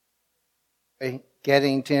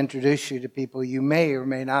getting to introduce you to people you may or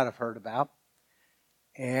may not have heard about.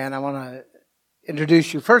 And I want to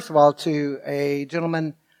introduce you, first of all, to a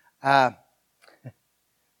gentleman. When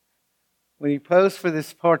he posed for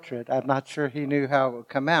this portrait, I'm not sure he knew how it would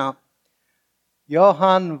come out.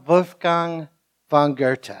 Johann Wolfgang von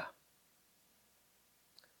Goethe.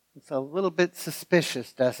 It's a little bit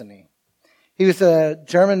suspicious, doesn't he? He was a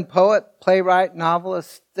German poet, playwright,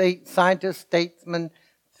 novelist, scientist, statesman,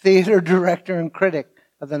 theater director, and critic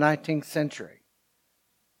of the 19th century.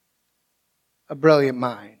 A brilliant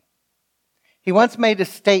mind. He once made a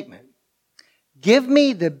statement, "Give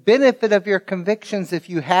me the benefit of your convictions if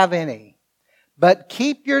you have any, but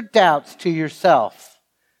keep your doubts to yourself,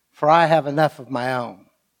 for I have enough of my own."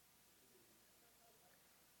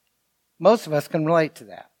 Most of us can relate to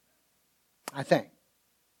that, I think.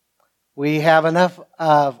 We have enough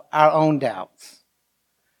of our own doubts.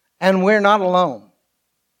 And we're not alone.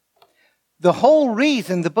 The whole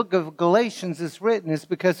reason the book of Galatians is written is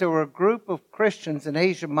because there were a group of Christians in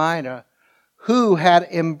Asia Minor who had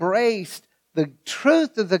embraced the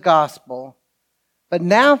truth of the gospel, but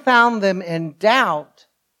now found them in doubt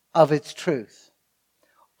of its truth.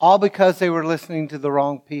 All because they were listening to the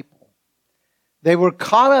wrong people. They were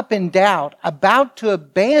caught up in doubt, about to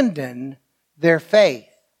abandon their faith.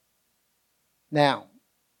 Now,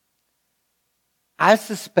 I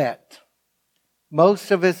suspect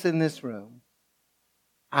most of us in this room,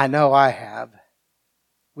 I know I have,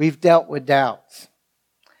 we've dealt with doubts.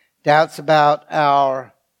 Doubts about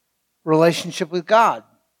our relationship with God.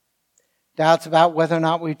 Doubts about whether or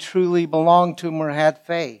not we truly belong to Him or had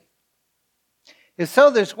faith. If so,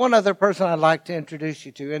 there's one other person I'd like to introduce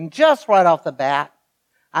you to. And just right off the bat,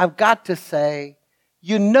 I've got to say,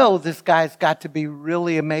 you know this guy's got to be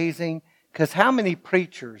really amazing, because how many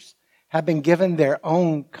preachers have been given their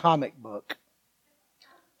own comic book?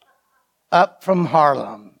 Up from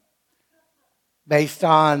Harlem, based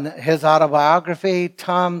on his autobiography,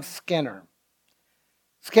 Tom Skinner.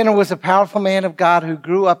 Skinner was a powerful man of God who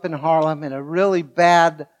grew up in Harlem in a really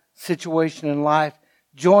bad situation in life,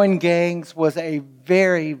 joined gangs, was a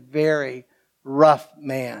very, very rough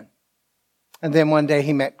man. And then one day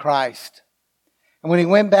he met Christ. And when he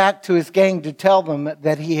went back to his gang to tell them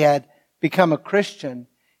that he had become a Christian,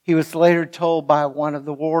 he was later told by one of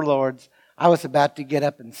the warlords, "I was about to get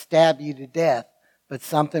up and stab you to death, but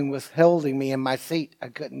something was holding me in my seat. I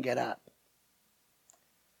couldn't get up."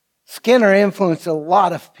 Skinner influenced a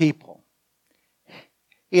lot of people.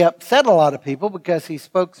 He upset a lot of people because he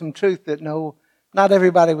spoke some truth that not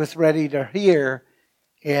everybody was ready to hear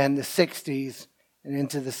in the 60s and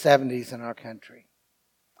into the 70s in our country.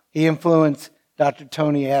 He influenced Dr.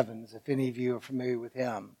 Tony Evans, if any of you are familiar with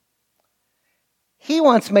him. He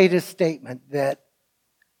once made a statement that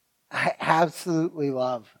I absolutely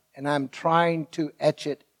love, and I'm trying to etch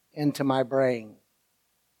it into my brain.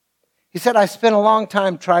 He said, "I spent a long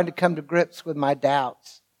time trying to come to grips with my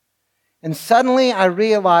doubts. And suddenly I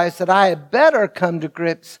realized that I had better come to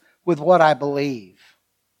grips with what I believe.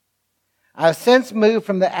 I have since moved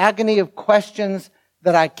from the agony of questions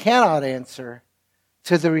that I cannot answer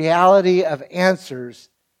to the reality of answers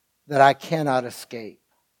that I cannot escape.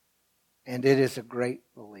 And it is a great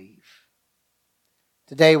relief."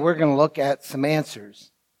 Today we're going to look at some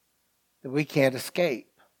answers that we can't escape.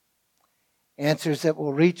 Answers that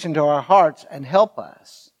will reach into our hearts and help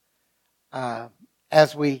us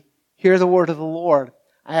as we hear the word of the Lord.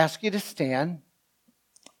 I ask you to stand.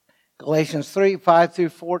 Galatians 3,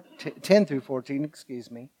 10 through 14,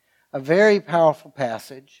 a very powerful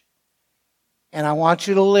passage. And I want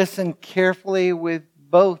you to listen carefully with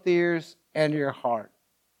both ears and your heart.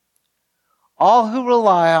 "All who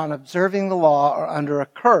rely on observing the law are under a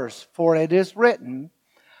curse, for it is written,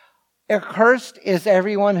 'Accursed is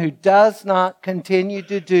everyone who does not continue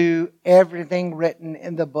to do everything written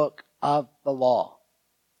in the book of the law.'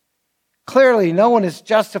 Clearly, no one is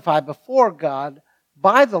justified before God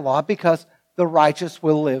by the law, because the righteous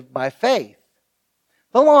will live by faith.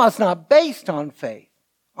 The law is not based on faith.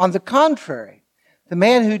 On the contrary, the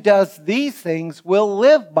man who does these things will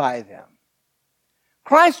live by them.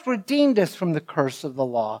 Christ redeemed us from the curse of the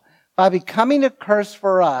law by becoming a curse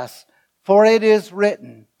for us, for it is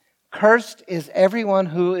written, 'Cursed is everyone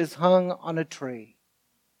who is hung on a tree.'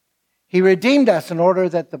 He redeemed us in order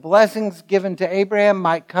that the blessings given to Abraham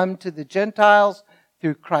might come to the Gentiles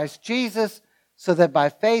through Christ Jesus, so that by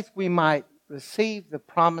faith we might receive the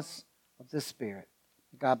promise of the Spirit."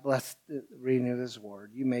 God bless the reading of His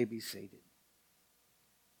word. You may be seated.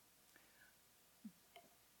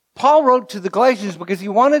 Paul wrote to the Galatians because he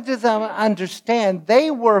wanted them to understand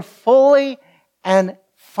they were fully and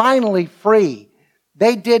finally free.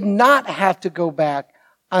 They did not have to go back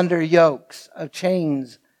under yokes of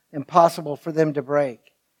chains impossible for them to break.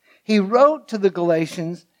 He wrote to the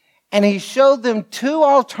Galatians and he showed them two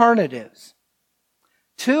alternatives.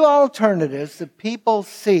 Two alternatives that people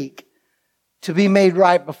seek to be made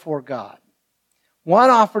right before God. One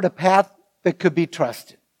offered a path that could be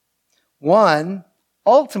trusted. One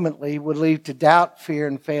ultimately would lead to doubt, fear,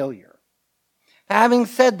 and failure. Having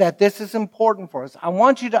said that, this is important for us. I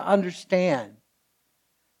want you to understand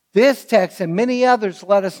this text and many others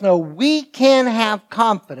let us know we can have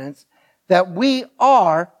confidence that we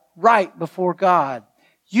are right before God.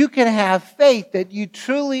 You can have faith that you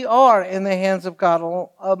truly are in the hands of God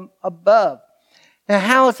above. Now,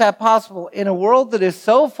 how is that possible? In a world that is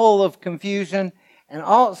so full of confusion and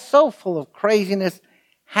so full of craziness,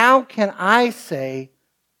 how can I say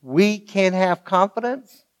we can have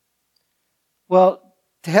confidence? Well,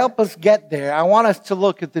 to help us get there, I want us to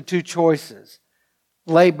look at the two choices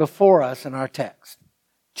laid before us in our text.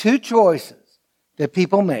 Two choices that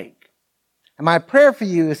people make. And my prayer for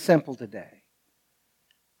you is simple today.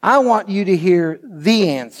 I want you to hear the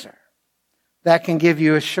answer that can give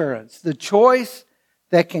you assurance. The choice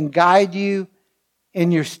that can guide you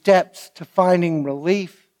in your steps to finding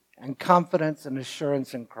relief and confidence and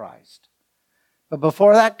assurance in Christ. But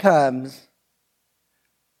before that comes,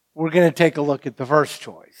 we're going to take a look at the first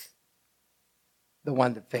choice, the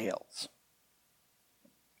one that fails.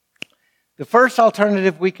 The first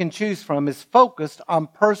alternative we can choose from is focused on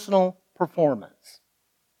personal performance.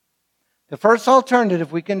 The first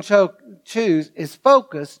alternative we can choose is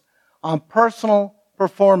focused on personal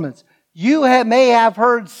performance. You may have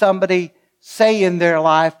heard somebody say in their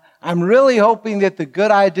life, I'm really hoping that the good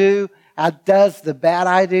I do outdoes the bad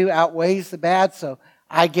I do, outweighs the bad, so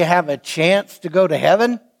I can have a chance to go to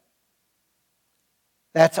heaven.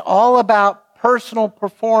 That's all about personal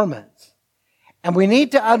performance. And we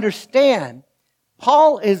need to understand,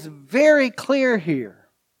 Paul is very clear here.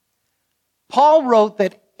 Paul wrote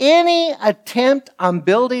that any attempt on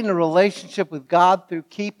building a relationship with God through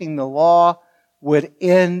keeping the law would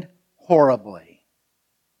end horribly.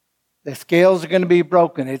 The scales are going to be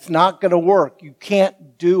broken. It's not going to work. You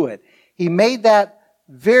can't do it. He made that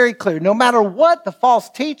very clear. No matter what the false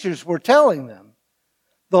teachers were telling them,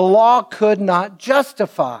 the law could not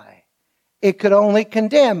justify. It could only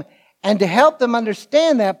condemn. And to help them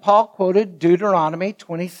understand that, Paul quoted Deuteronomy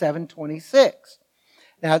 27:26.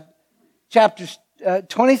 Now, chapters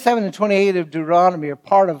 27 and 28 of Deuteronomy are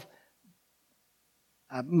part of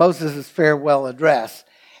Moses' farewell address.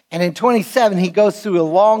 And in 27, he goes through a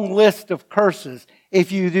long list of curses.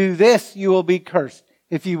 If you do this, you will be cursed.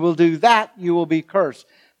 If you will do that, you will be cursed.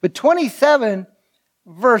 But 27,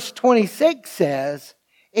 verse 26 says,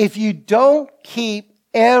 if you don't keep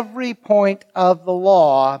every point of the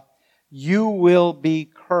law, you will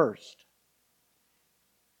be cursed.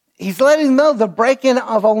 He's letting them know the breaking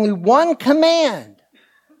of only one command,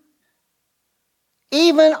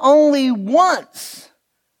 even only once,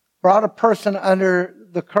 brought a person under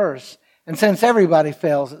the curse. And since everybody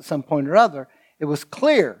fails at some point or other, it was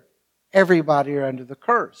clear everybody are under the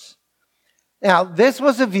curse. Now, this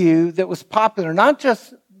was a view that was popular, not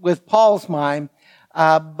just with Paul's mind,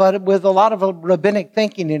 but with a lot of rabbinic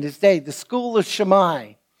thinking in his day. The school of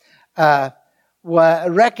Shammai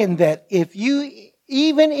reckoned that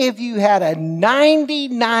even if you had a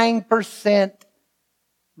 99%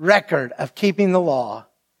 record of keeping the law,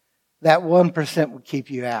 that 1% would keep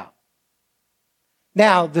you out.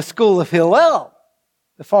 Now, the school of Hillel,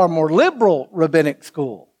 the far more liberal rabbinic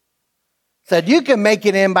school, said you can make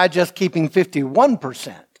it in by just keeping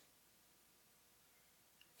 51%.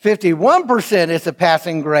 51% is a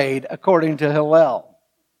passing grade, according to Hillel.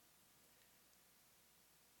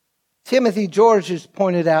 Timothy George has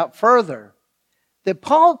pointed out further that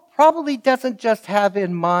Paul probably doesn't just have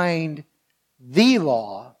in mind the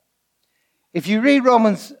law. If you read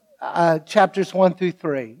Romans chapters 1 through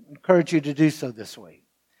 3, I encourage you to do so this week,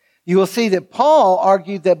 you will see that Paul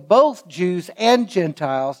argued that both Jews and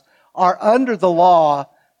Gentiles are under the law,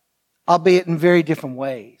 albeit in very different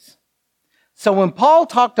ways. So when Paul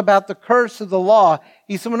talked about the curse of the law,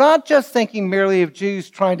 he's not just thinking merely of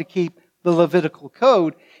Jews trying to keep the Levitical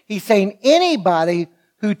code. He's saying anybody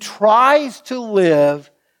who tries to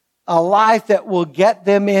live a life that will get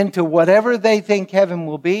them into whatever they think heaven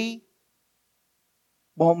will be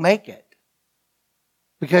won't make it,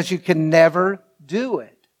 because you can never do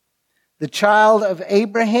it. The child of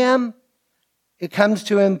Abraham, it comes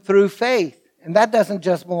to him through faith. And that doesn't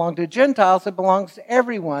just belong to Gentiles, it belongs to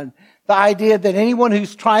everyone. The idea that anyone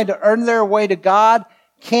who's trying to earn their way to God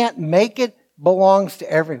can't make it belongs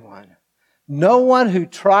to everyone. No one who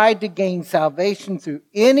tried to gain salvation through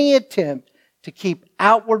any attempt to keep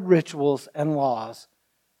outward rituals and laws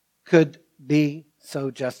could be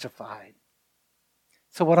so justified.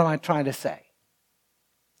 So what am I trying to say?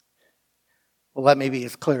 Well, let me be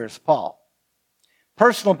as clear as Paul.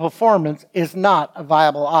 Personal performance is not a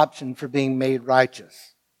viable option for being made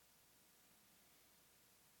righteous.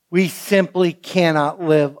 We simply cannot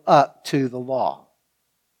live up to the law.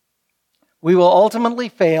 We will ultimately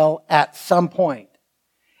fail at some point.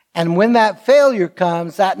 And when that failure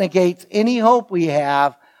comes, that negates any hope we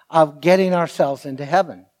have of getting ourselves into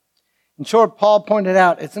heaven. In short, Paul pointed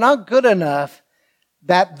out, it's not good enough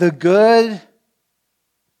that the good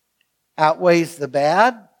outweighs the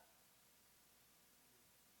bad.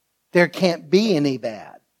 There can't be any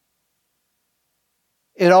bad.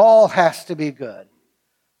 It all has to be good.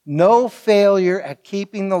 No failure at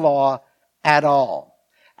keeping the law at all.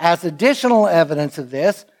 As additional evidence of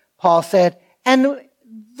this, Paul said, and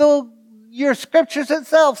your scriptures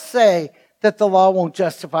itself say that the law won't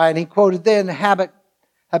justify. And he quoted then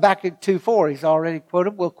Habakkuk 2:4. He's already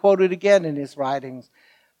quoted. We'll quote it again in his writings.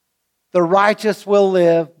 The righteous will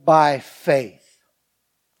live by faith.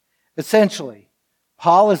 Essentially,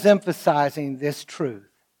 Paul is emphasizing this truth.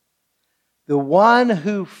 The one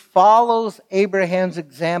who follows Abraham's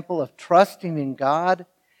example of trusting in God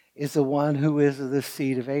is the one who is of the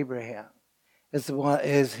seed of Abraham,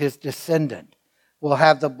 is his descendant, will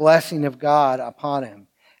have the blessing of God upon him.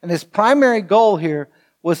 And his primary goal here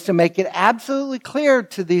was to make it absolutely clear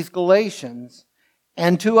to these Galatians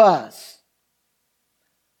and to us,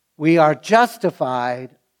 we are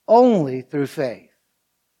justified only through faith,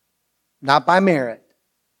 not by merit,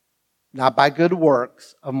 not by good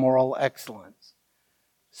works of moral excellence.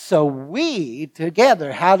 So we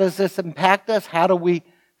together, how does this impact us? How do we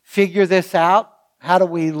figure this out? How do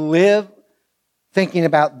we live thinking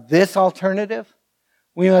about this alternative?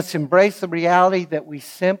 We must embrace the reality that we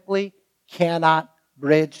simply cannot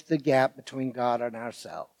bridge the gap between God and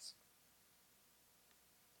ourselves.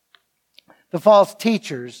 The false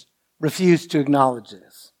teachers refused to acknowledge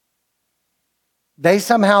this. They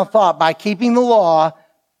somehow thought by keeping the law,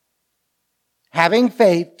 having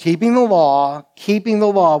faith, keeping the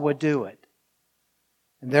law would do it.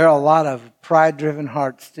 And there are a lot of pride-driven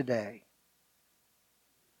hearts today.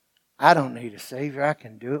 I don't need a Savior. I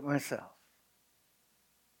can do it myself.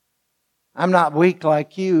 I'm not weak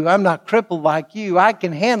like you. I'm not crippled like you. I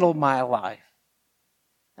can handle my life.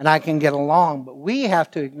 And I can get along. But we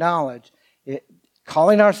have to acknowledge,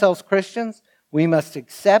 calling ourselves Christians, we must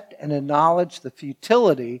accept and acknowledge the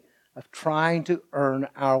futility of trying to earn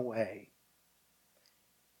our way.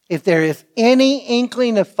 If there is any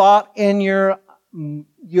inkling of thought in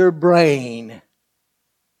your brain,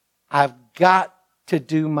 I've got to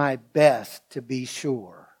do my best to be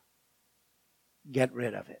sure, get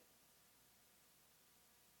rid of it.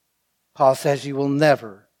 Paul says you will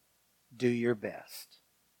never do your best.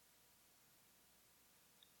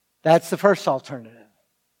 That's the first alternative.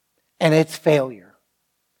 And it's failure.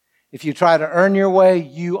 If you try to earn your way,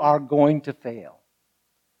 you are going to fail.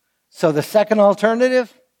 So the second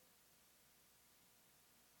alternative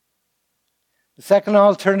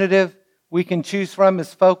we can choose from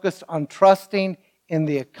is focused on trusting in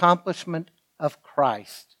the accomplishment of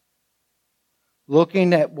Christ.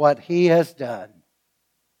 Looking at what He has done.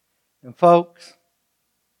 And folks,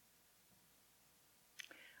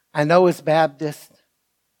 I know as Baptists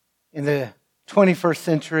in the 21st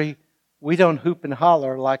century, we don't hoop and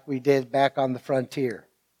holler like we did back on the frontier.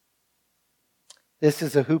 This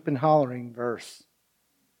is a hoop and hollering verse.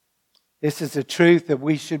 This is a truth that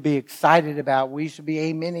we should be excited about. We should be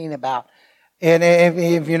amening about. And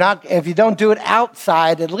if you don't do it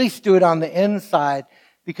outside, at least do it on the inside.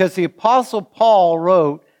 Because the Apostle Paul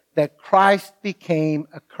wrote that Christ became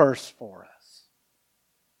a curse for us.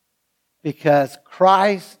 Because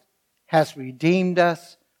Christ has redeemed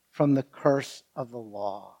us from the curse of the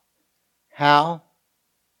law. How?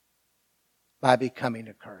 By becoming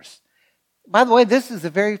a curse. By the way, this is the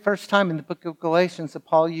very first time in the book of Galatians that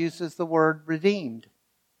Paul uses the word redeemed.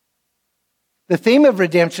 The theme of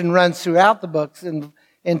redemption runs throughout the books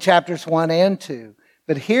in chapters 1 and 2.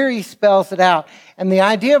 But here he spells it out. And the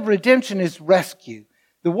idea of redemption is rescue.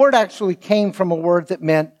 The word actually came from a word that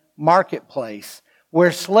meant marketplace,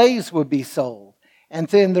 where slaves would be sold.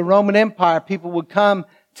 And in the Roman Empire, people would come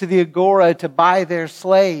to the agora to buy their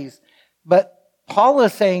slaves. But Paul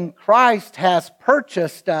is saying Christ has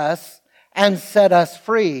purchased us and set us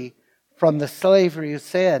free from the slavery of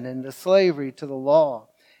sin and the slavery to the law.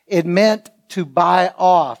 It meant to buy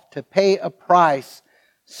off, to pay a price.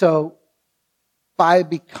 So by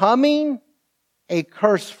becoming a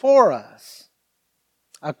curse for us,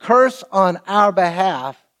 a curse on our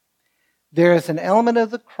behalf, there is an element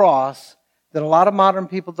of the cross that a lot of modern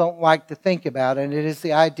people don't like to think about, and it is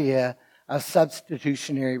the idea of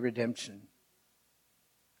substitutionary redemption.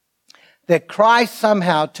 That Christ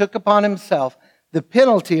somehow took upon himself the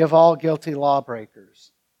penalty of all guilty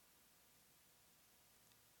lawbreakers.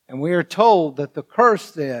 And we are told that the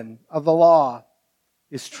curse then of the law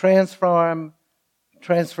is transferred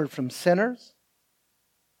from sinners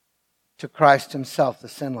to Christ himself, the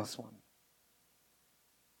sinless one.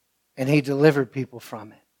 And he delivered people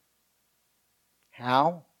from it.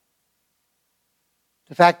 How?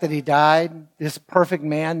 The fact that he died, this perfect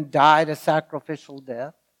man died a sacrificial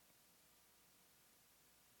death.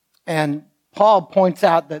 And Paul points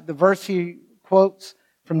out that the verse he quotes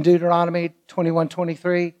from Deuteronomy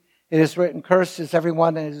 21:23, it is written, "Cursed is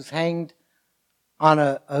everyone that is hung on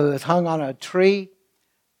a tree."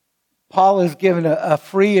 Paul is given a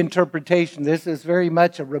free interpretation. This is very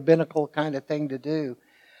much a rabbinical kind of thing to do.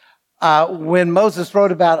 When Moses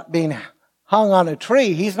wrote about being hung on a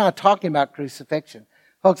tree, he's not talking about crucifixion.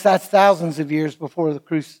 Folks, that's thousands of years before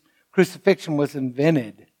the crucifixion was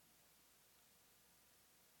invented.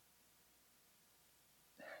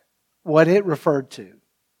 What it referred to.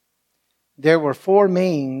 There were four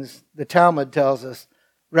means, the Talmud tells us,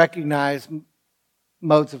 recognized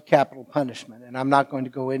modes of capital punishment. And I'm not going to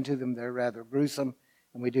go into them. They're rather gruesome.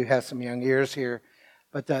 And we do have some young ears here.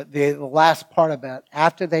 But the last part about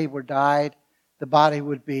after they were died, the body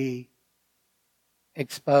would be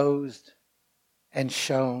exposed and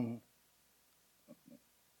shown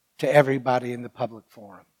to everybody in the public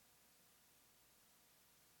forum.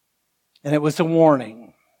 And it was a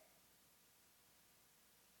warning.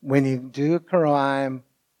 When you do a crime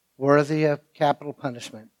worthy of capital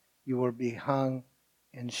punishment, you will be hung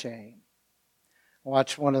in shame. I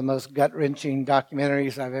watched one of the most gut-wrenching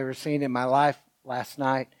documentaries I've ever seen in my life last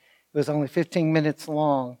night. It was only 15 minutes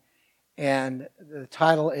long, and the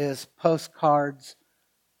title is Postcards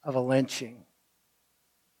of a Lynching.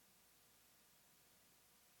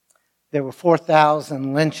 There were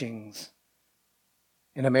 4,000 lynchings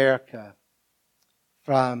in America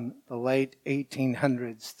from the late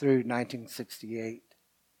 1800s through 1968.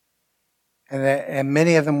 And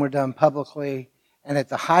many of them were done publicly, and at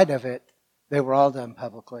the height of it, they were all done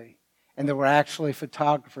publicly. And there were actually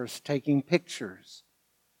photographers taking pictures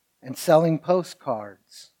and selling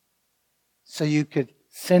postcards so you could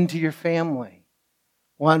send to your family.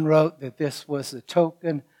 One wrote that this was a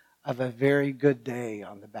token of a very good day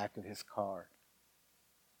on the back of his card.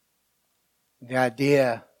 The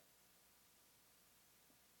idea,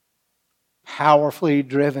 powerfully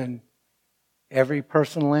driven, every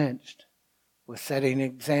person lynched was setting an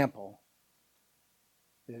example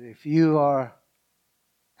that if you are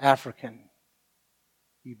African,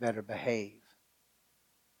 you better behave.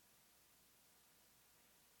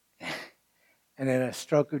 And in a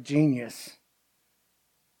stroke of genius,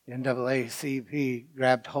 the NAACP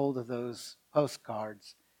grabbed hold of those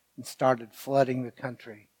postcards and started flooding the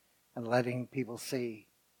country and letting people see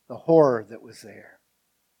the horror that was there.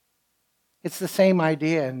 It's the same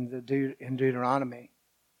idea in Deuteronomy.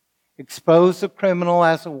 Expose the criminal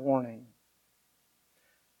as a warning.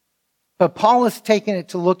 But Paul has taken it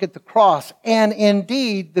to look at the cross. And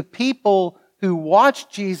indeed, the people who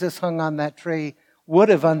watched Jesus hung on that tree would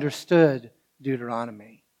have understood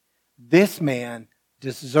Deuteronomy. This man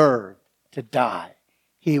deserved to die.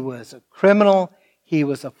 He was a criminal. He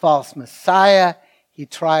was a false Messiah. He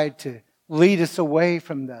tried to lead us away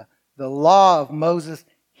from the law of Moses.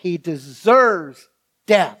 He deserves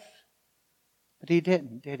death. But he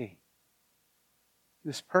didn't, did he? He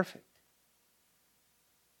was perfect.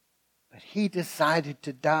 But he decided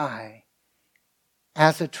to die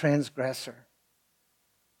as a transgressor.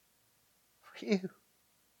 For you.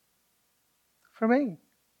 For me.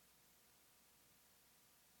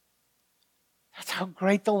 That's how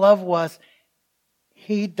great the love was.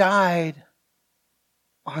 He died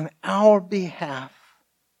on our behalf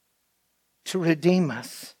to redeem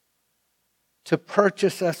us, to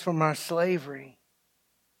purchase us from our slavery.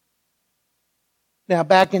 Now,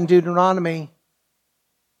 back in Deuteronomy,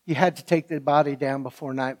 you had to take the body down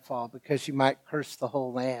before nightfall because you might curse the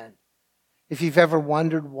whole land. If you've ever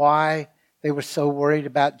wondered why they were so worried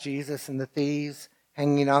about Jesus and the thieves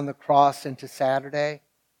hanging on the cross into Saturday,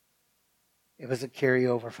 it was a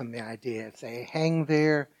carryover from the idea. If they hang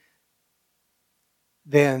there,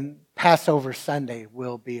 then Passover Sunday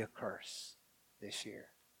will be a curse this year.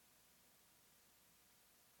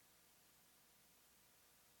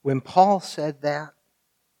 When Paul said that,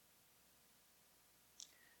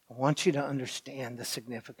 I want you to understand the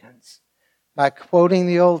significance. By quoting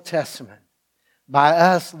the Old Testament, By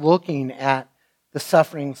us looking at the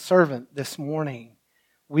suffering servant this morning,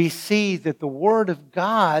 we see that the Word of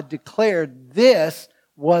God declared this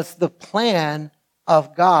was the plan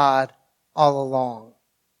of God all along.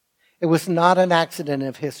 It was not an accident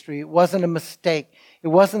of history. It wasn't a mistake. It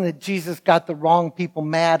wasn't that Jesus got the wrong people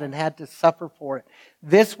mad and had to suffer for it.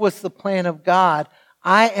 This was the plan of God.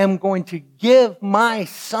 I am going to give my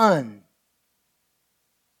Son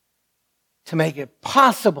to make it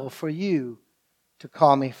possible for you to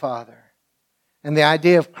call me Father. And the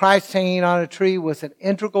idea of Christ hanging on a tree was an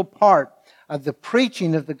integral part of the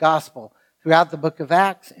preaching of the gospel throughout the book of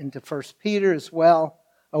Acts, into 1 Peter as well.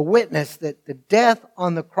 A witness that the death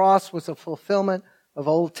on the cross was a fulfillment of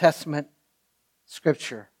Old Testament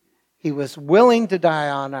Scripture. He was willing to die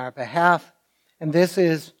on our behalf, and this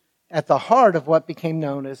is at the heart of what became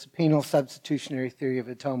known as the penal substitutionary theory of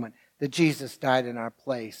atonement, that Jesus died in our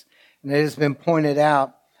place. And it has been pointed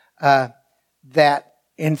out that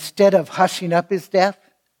instead of hushing up his death,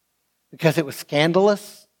 because it was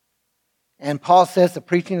scandalous, and Paul says the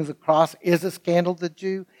preaching of the cross is a scandal to the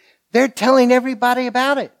Jew, they're telling everybody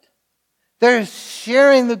about it. They're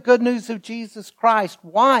sharing the good news of Jesus Christ.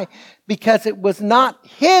 Why? Because it was not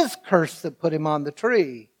his curse that put him on the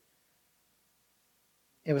tree.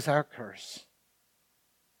 It was our curse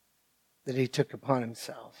that he took upon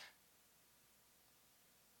himself.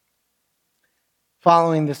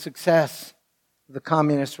 Following the success of the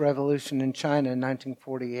communist revolution in China in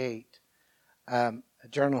 1948, a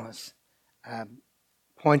journalist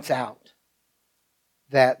points out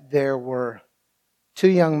that there were two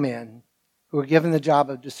young men who were given the job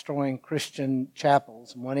of destroying Christian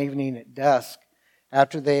chapels. And one evening at dusk,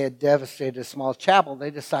 after they had devastated a small chapel,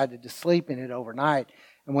 they decided to sleep in it overnight.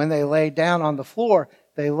 And when they lay down on the floor,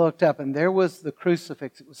 they looked up, and there was the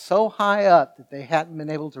crucifix. It was so high up that they hadn't been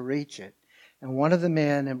able to reach it. And one of the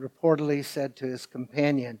men had reportedly said to his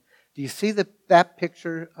companion, "Do you see that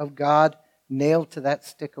picture of God nailed to that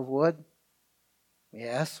stick of wood?"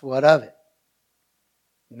 "Yes, what of it?"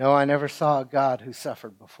 "No, I never saw a God who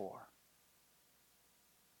suffered before."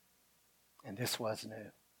 And this was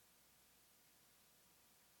new.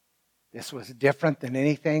 This was different than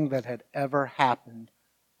anything that had ever happened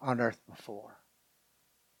on earth before.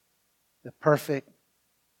 The perfect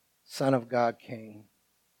Son of God came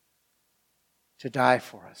to die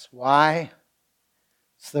for us. Why?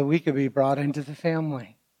 So that we could be brought into the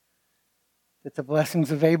family. That the blessings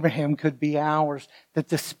of Abraham could be ours. That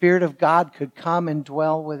the Spirit of God could come and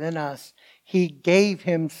dwell within us. He gave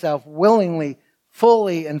himself willingly,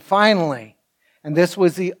 fully, and finally. And this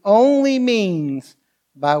was the only means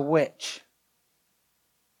by which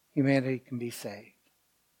humanity can be saved.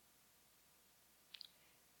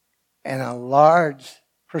 And a large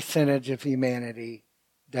percentage of humanity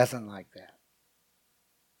doesn't like that.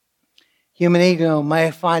 Human ego may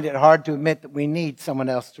find it hard to admit that we need someone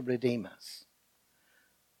else to redeem us.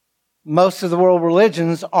 Most of the world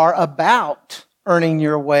religions are about earning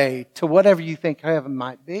your way to whatever you think heaven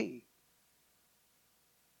might be.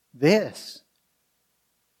 This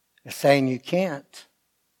is saying you can't.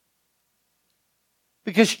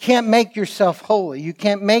 Because you can't make yourself holy. You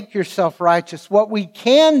can't make yourself righteous. What we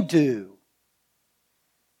can do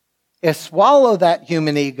is swallow that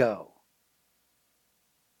human ego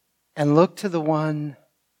and look to the one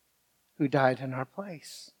who died in our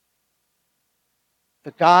place.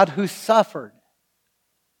 The God who suffered,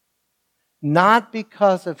 not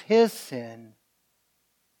because of his sin,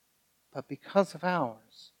 but because of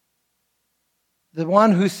ours. The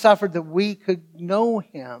one who suffered that we could know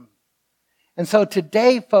him. And so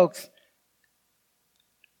today, folks,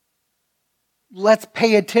 let's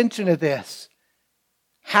pay attention to this.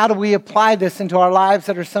 How do we apply this into our lives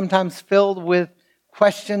that are sometimes filled with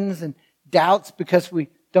questions and doubts because we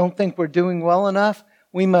don't think we're doing well enough?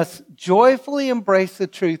 We must joyfully embrace the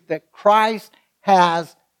truth that Christ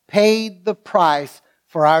has paid the price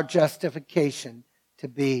for our justification to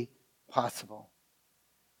be possible.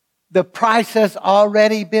 The price has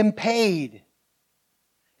already been paid.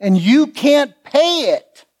 And you can't pay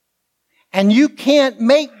it. And you can't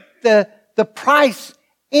make the price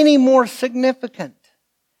any more significant.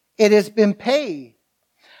 It has been paid.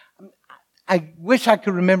 I wish I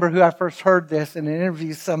could remember who I first heard this in an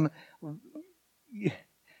interview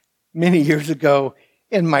many years ago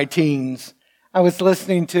in my teens. I was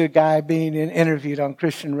listening to a guy being interviewed on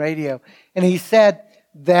Christian radio. And he said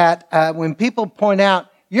that when people point out,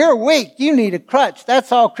 "You're weak, you need a crutch.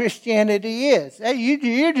 That's all Christianity is. Hey,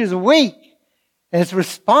 you're just weak." And his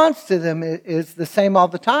response to them is the same all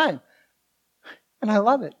the time. And I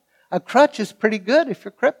love it. A crutch is pretty good if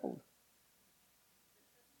you're crippled.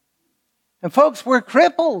 And folks, we're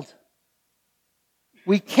crippled.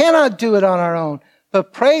 We cannot do it on our own.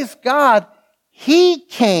 But praise God, He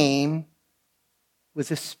came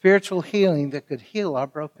with a spiritual healing that could heal our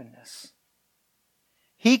brokenness.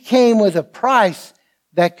 He came with a price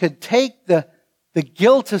that could take the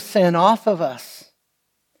guilt of sin off of us.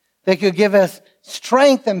 That could give us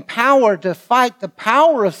strength and power to fight the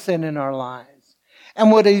power of sin in our lives.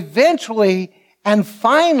 And would eventually and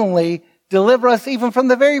finally deliver us even from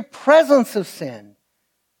the very presence of sin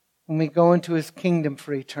when we go into His kingdom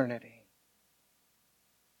for eternity.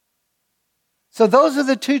 So those are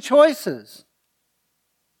the two choices.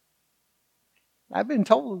 I've been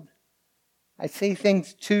told I say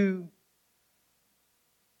things too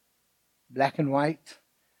black and white,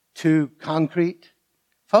 too concrete.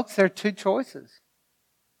 Folks, there are two choices.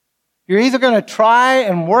 You're either going to try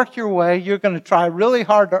and work your way, you're going to try really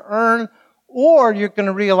hard to earn, or you're going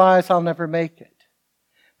to realize I'll never make it.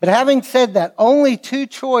 But having said that, only two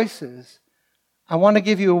choices, I want to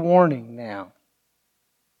give you a warning now.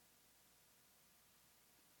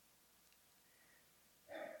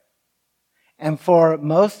 And for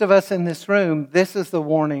most of us in this room, this is the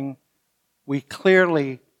warning we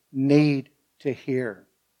clearly need to hear.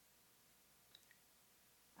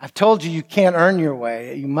 I've told you can't earn your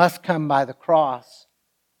way. You must come by the cross.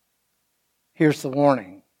 Here's the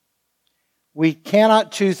warning. We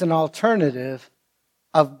cannot choose an alternative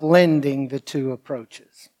of blending the two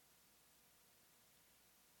approaches.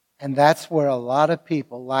 And that's where a lot of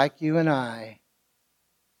people like you and I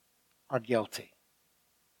are guilty.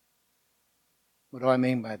 What do I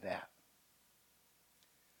mean by that?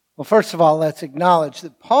 Well, first of all, let's acknowledge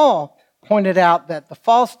that Paul pointed out that the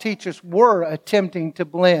false teachers were attempting to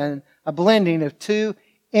blend a blending of two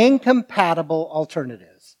incompatible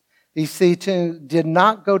alternatives. These two did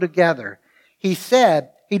not go together. He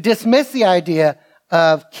said, he dismissed the idea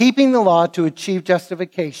of keeping the law to achieve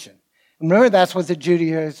justification. Remember, that's what the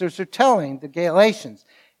Judaizers are telling the Galatians.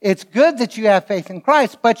 It's good that you have faith in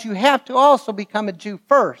Christ, but you have to also become a Jew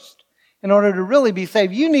first. In order to really be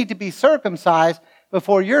saved, you need to be circumcised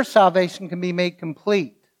before your salvation can be made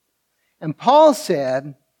complete. And Paul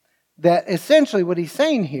said that essentially what he's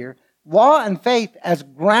saying here, law and faith as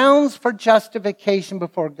grounds for justification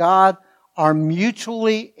before God are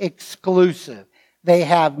mutually exclusive. They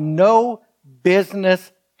have no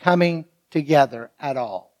business coming together at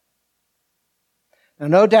all. Now,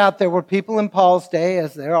 no doubt there were people in Paul's day,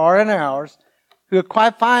 as there are in ours, who are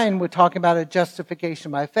quite fine with talking about a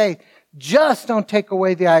justification by faith. Just don't take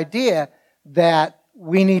away the idea that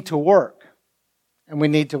we need to work. And we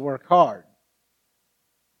need to work hard.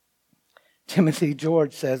 Timothy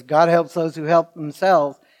George says, God helps those who help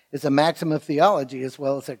themselves is a maxim of theology as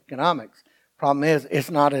well as economics. Problem is, it's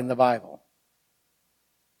not in the Bible.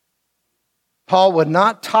 Paul would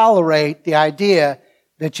not tolerate the idea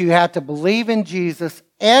that you have to believe in Jesus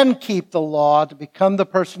and keep the law to become the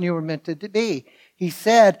person you were meant to be. He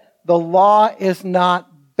said, the law is not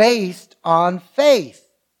based on faith.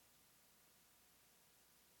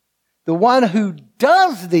 The one who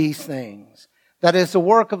does these things, that is the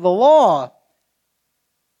work of the law,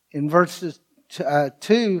 in verses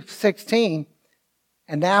 2:16,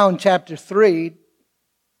 and now in chapter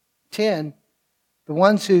 3:10, the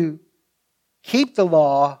ones who keep the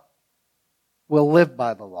law will live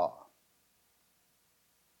by the law.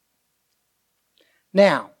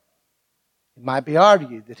 Now, it might be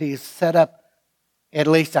argued that he's set up at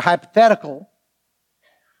least a hypothetical,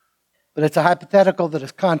 but it's a hypothetical that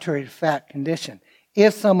is contrary to fact condition.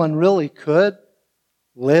 If someone really could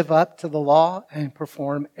live up to the law and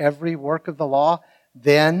perform every work of the law,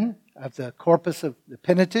 then, of the corpus of the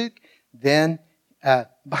Pentateuch, then,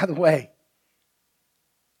 by the way,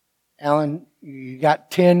 Alan, you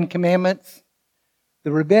got 10 commandments?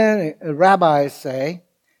 The rabbis say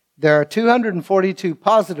there are 242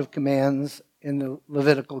 positive commands in the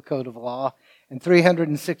Levitical Code of Law and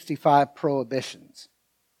 365 prohibitions.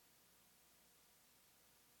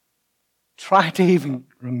 Try to even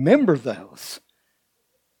remember those.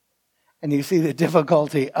 And you see the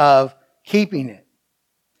difficulty of keeping it.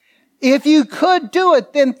 If you could do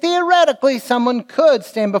it, then theoretically someone could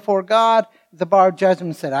stand before God at the bar of judgment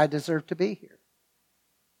and say, I deserve to be here.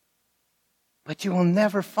 But you will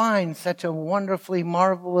never find such a wonderfully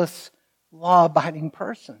marvelous law-abiding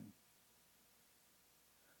person.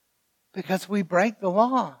 Because we break the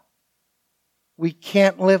law. We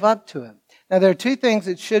can't live up to it. Now, there are two things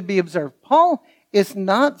that should be observed. Paul is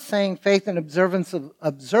not saying faith and observance of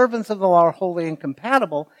the law are wholly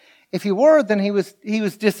incompatible. If he were, then he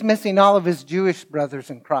was dismissing all of his Jewish brothers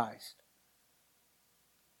in Christ.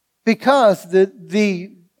 Because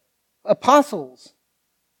the apostles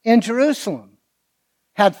in Jerusalem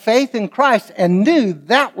had faith in Christ and knew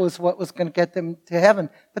that was what was going to get them to heaven.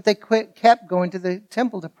 But they kept going to the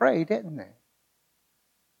temple to pray, didn't they?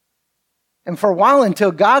 And for a while,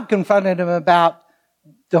 until God confronted him about,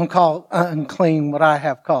 don't call unclean what I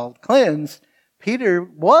have called cleansed, Peter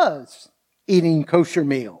was eating kosher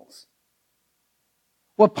meals.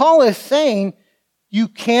 What Paul is saying, you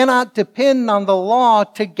cannot depend on the law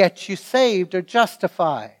to get you saved or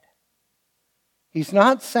justified. He's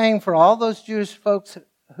not saying for all those Jewish folks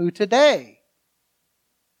who today,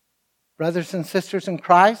 brothers and sisters in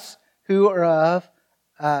Christ, who are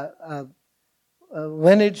of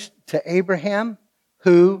lineage to Abraham,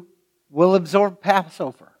 who will absorb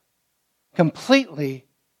Passover completely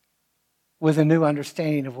with a new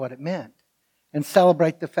understanding of what it meant and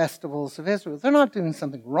celebrate the festivals of Israel. They're not doing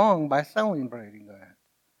something wrong by celebrating that.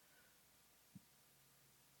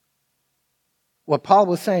 What Paul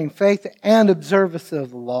was saying, faith and observance of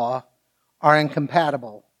the law are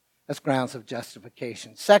incompatible as grounds of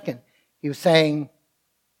justification. Second, he was saying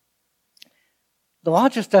the law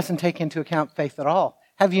just doesn't take into account faith at all.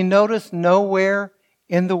 Have you noticed nowhere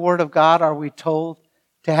in the Word of God are we told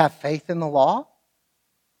to have faith in the law?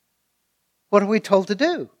 What are we told to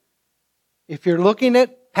do? If you're looking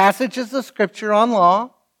at passages of Scripture on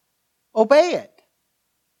law, obey it.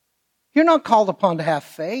 You're not called upon to have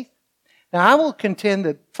faith. Now, I will contend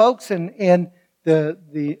that folks in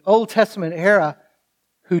the Old Testament era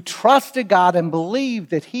who trusted God and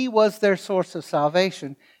believed that He was their source of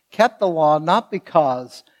salvation kept the law not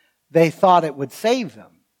because they thought it would save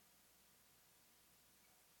them.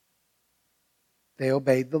 They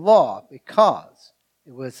obeyed the law because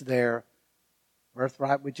it was their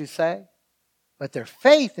birthright, would you say? But their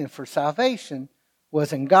faith for salvation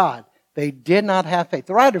was in God. They did not have faith.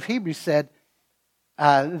 The writer of Hebrews said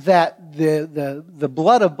that the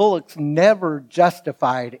blood of bullocks never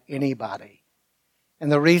justified anybody.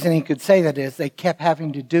 And the reason he could say that is they kept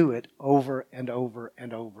having to do it over and over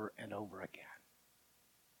and over and over again.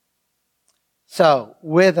 So,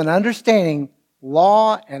 with an understanding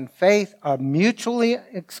law and faith are mutually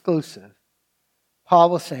exclusive, Paul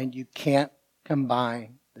was saying you can't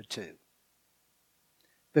combine the two.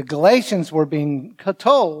 The Galatians were being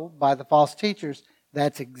told by the false teachers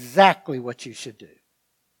that's exactly what you should do.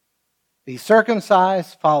 Be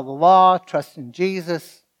circumcised, follow the law, trust in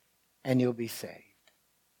Jesus, and you'll be saved.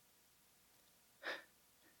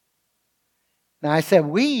 Now I said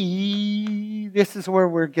this is where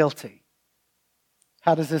we're guilty.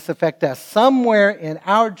 How does this affect us? Somewhere in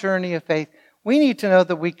our journey of faith, we need to know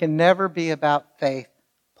that we can never be about faith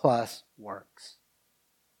plus works.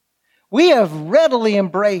 We have readily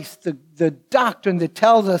embraced the doctrine that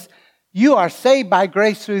tells us you are saved by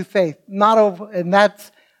grace through faith, and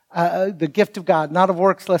that's the gift of God, not of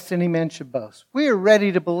works, lest any man should boast. We are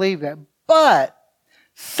ready to believe that. But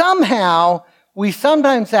somehow, we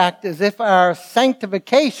sometimes act as if our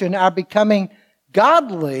sanctification, our becoming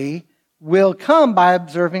godly, will come by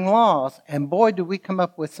observing laws. And boy, do we come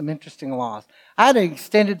up with some interesting laws. I had an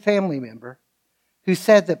extended family member who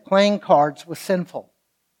said that playing cards was sinful.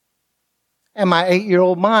 And my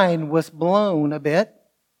 8-year-old mind was blown a bit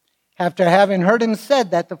after having heard him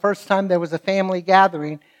said that the first time there was a family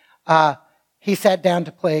gathering. He sat down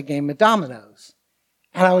to play a game of dominoes.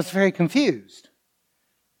 And I was very confused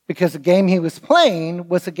because the game he was playing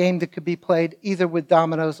was a game that could be played either with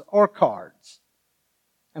dominoes or cards.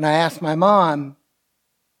 And I asked my mom,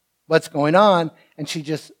 what's going on? And she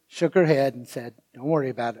just shook her head and said, don't worry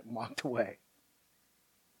about it, and walked away.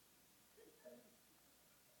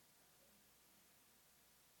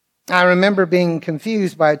 I remember being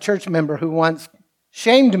confused by a church member who once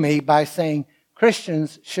shamed me by saying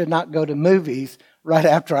Christians should not go to movies right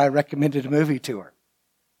after I recommended a movie to her.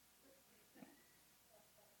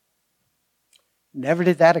 Never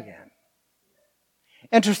did that again.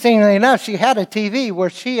 Interestingly enough, she had a TV where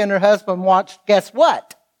she and her husband watched, guess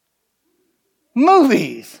what?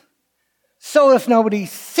 Movies. So if nobody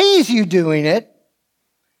sees you doing it,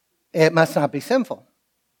 it must not be sinful.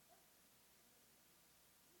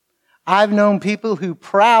 I've known people who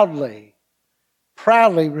proudly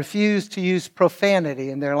refuse to use profanity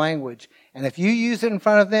in their language. And if you use it in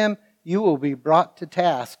front of them, you will be brought to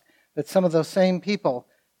task. But some of those same people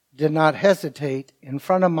did not hesitate in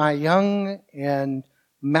front of my young and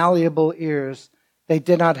malleable ears. They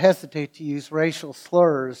did not hesitate to use racial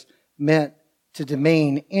slurs meant to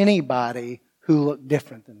demean anybody who looked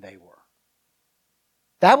different than they were.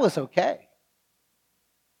 That was okay.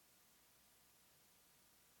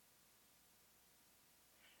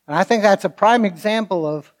 And I think that's a prime example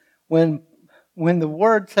of when the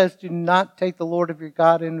word says do not take the Lord of your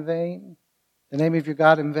God in vain, the name of your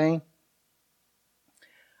God in vain.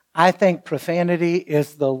 I think profanity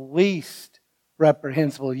is the least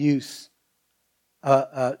reprehensible image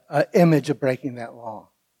of breaking that law.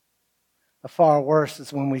 A far worse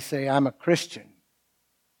is when we say, I'm a Christian,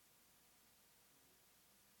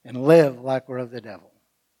 and live like we're of the devil.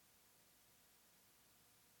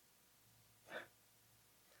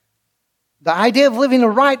 The idea of living a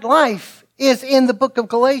right life is in the book of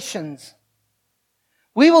Galatians.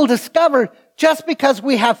 We will discover just because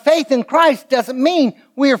we have faith in Christ doesn't mean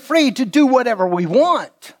we are free to do whatever we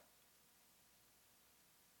want.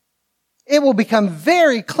 It will become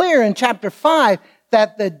very clear in chapter 5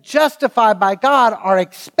 that the justified by God are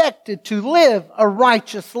expected to live a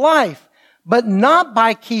righteous life, but not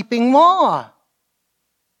by keeping law.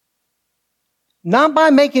 Not by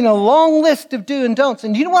making a long list of do and don'ts.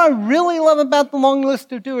 And you know what I really love about the long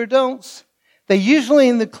list of do or don'ts? They usually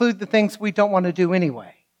include the things we don't want to do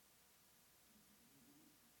anyway.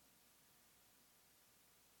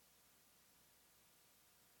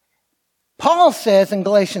 Paul says in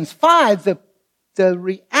Galatians 5 that the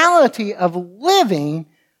reality of living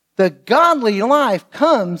the godly life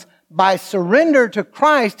comes by surrender to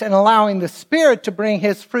Christ and allowing the Spirit to bring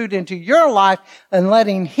His fruit into your life and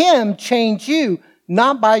letting Him change you,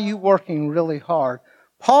 not by you working really hard.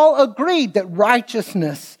 Paul agreed that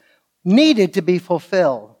righteousness needed to be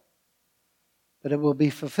fulfilled, but it will be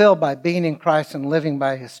fulfilled by being in Christ and living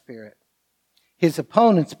by His Spirit. His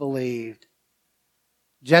opponents believed,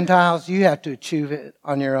 Gentiles, you have to achieve it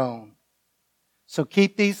on your own. So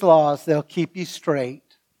keep these laws, they'll keep you straight.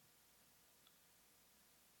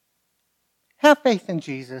 Have faith in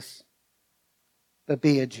Jesus, but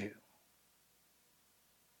be a Jew.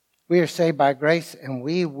 We are saved by grace, and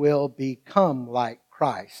we will become like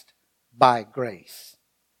Christ by grace.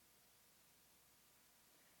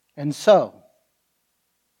 And so,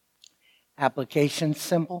 application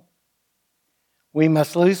simple. We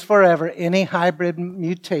must lose forever any hybrid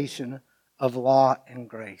mutation of law and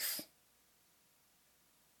grace.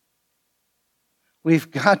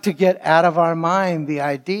 We've got to get out of our mind the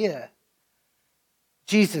idea,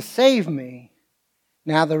 Jesus saved me,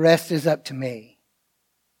 now the rest is up to me.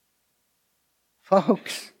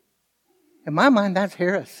 Folks, in my mind, that's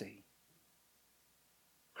heresy.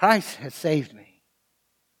 Christ has saved me.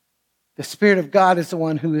 The Spirit of God is the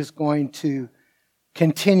one who is going to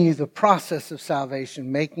continue the process of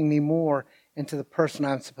salvation, making me more into the person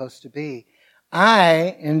I'm supposed to be.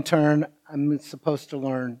 I, in turn, am supposed to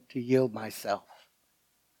learn to yield myself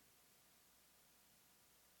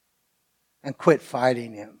and quit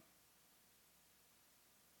fighting Him.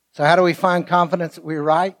 So how do we find confidence that we're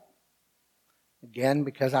right? Again,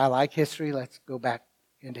 because I like history, let's go back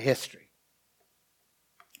into history.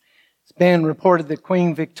 It's been reported that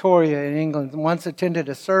Queen Victoria in England once attended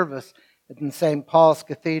a service in St. Paul's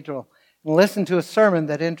Cathedral and listened to a sermon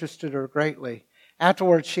that interested her greatly.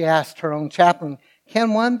 Afterwards, she asked her own chaplain,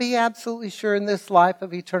 "Can one be absolutely sure in this life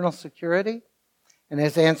of eternal security?" And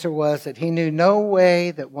his answer was that he knew no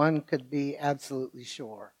way that one could be absolutely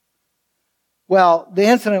sure. Well, the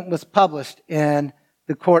incident was published in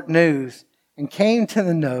the court news and came to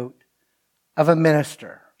the note of a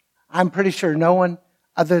minister. I'm pretty sure no one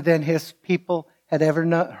other than his people had ever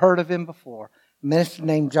heard of him before. A minister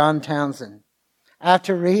named John Townsend.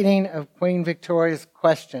 After reading of Queen Victoria's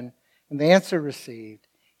question and the answer received,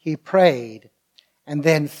 he prayed and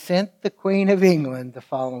then sent the Queen of England the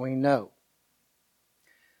following note.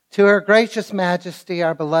 To Her Gracious Majesty,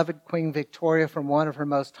 our beloved Queen Victoria, from one of her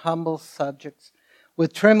most humble subjects,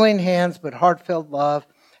 with trembling hands but heartfelt love,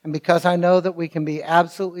 and because I know that we can be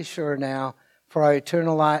absolutely sure now for our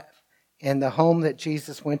eternal life in the home that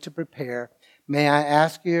Jesus went to prepare, may I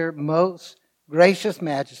ask your most gracious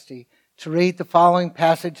Majesty to read the following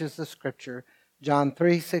passages of Scripture, John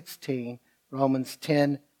 3:16, Romans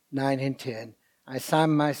 10:9 and 10. I sign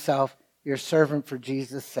myself your servant for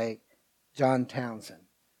Jesus' sake, John Townsend.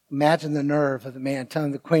 Imagine the nerve of the man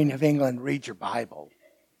telling the Queen of England, read your Bible.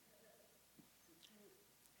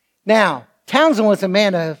 Now, Townsend was a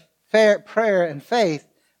man of prayer and faith,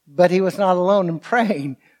 but he was not alone in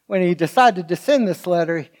praying. When he decided to send this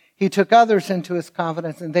letter, he took others into his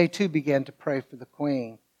confidence, and they too began to pray for the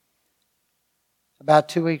Queen. About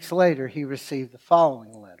 2 weeks later, he received the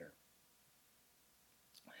following letter.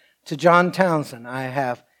 To John Townsend, I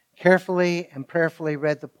have carefully and prayerfully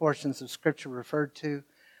read the portions of Scripture referred to.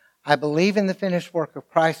 I believe in the finished work of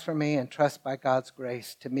Christ for me and trust by God's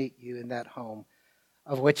grace to meet you in that home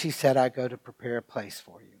of which He said I go to prepare a place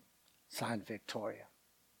for you. Signed, Victoria.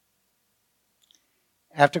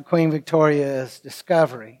 After Queen Victoria's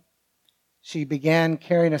discovery, she began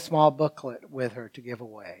carrying a small booklet with her to give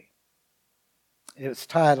away. Its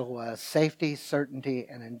title was Safety, Certainty,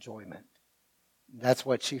 and Enjoyment. That's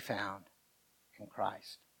what she found in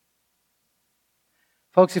Christ.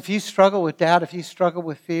 Folks, if you struggle with doubt, if you struggle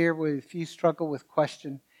with fear, if you struggle with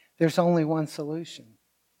question, there's only one solution.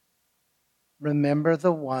 Remember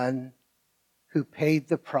the one who paid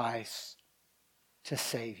the price to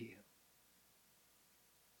save you.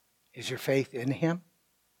 Is your faith in Him?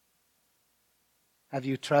 Have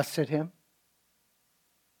you trusted Him?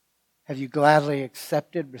 Have you gladly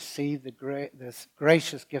accepted, received this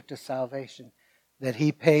gracious gift of salvation that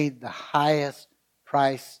He paid the highest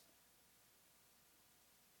price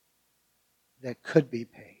that could be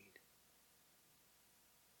paid?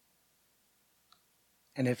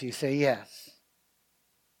 And if you say, yes,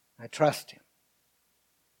 I trust Him,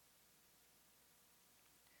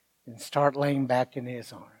 then start laying back in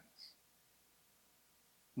His arms.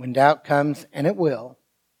 When doubt comes, and it will,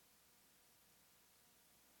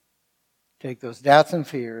 take those doubts and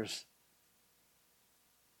fears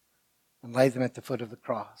and lay them at the foot of the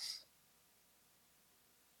cross.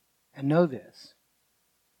 And know this: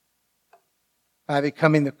 by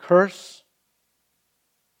becoming the curse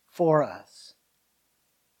for us,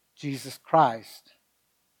 Jesus Christ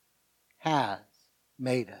has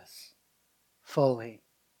made us fully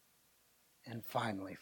and finally